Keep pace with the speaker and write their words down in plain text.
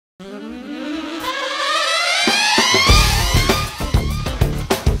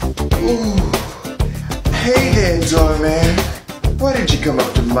Ooh. Hey there, doorman. Why don't you come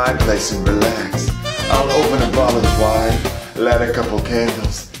up to my place and relax? I'll open a bottle of wine, light a couple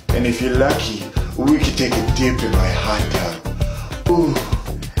candles, and if you're lucky, we could take a dip in my hot tub. Ooh,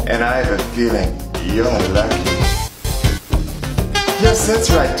 and I have a feeling you're lucky. Yes, that's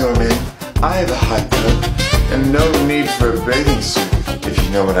right, doorman. I have a hot tub, and no need for a bathing suit, if you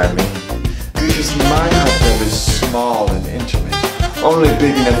know what I mean. Because my hot tub is small and intimate, only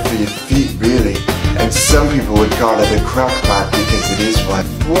big enough for your feet, really. And some people would call it a crock pot because it is one.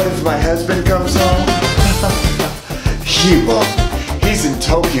 What if my husband comes home? He won't. He's in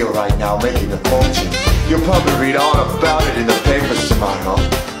Tokyo right now making a fortune. You'll probably read all about it in the papers tomorrow.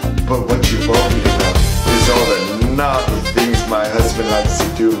 But what you won't read about is all the naughty things my husband likes to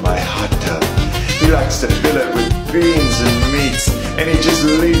do in my hot tub. He likes to fill it with beans and meats, and he just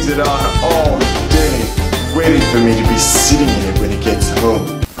leaves it on all day, waiting for me to be sitting in it when he gets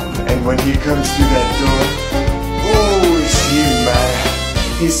home. And when he comes through that door, oh, is he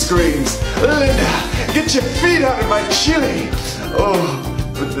mad? He screams, "Linda, get your feet out of my chili!" Oh,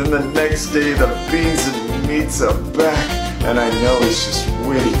 but then the next day the beans and meats are back, and I know he's just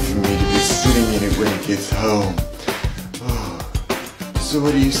waiting for me to be sitting in it when he gets home. Oh. So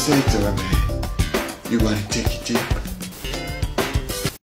what do you say, doorman? You want to take a dip?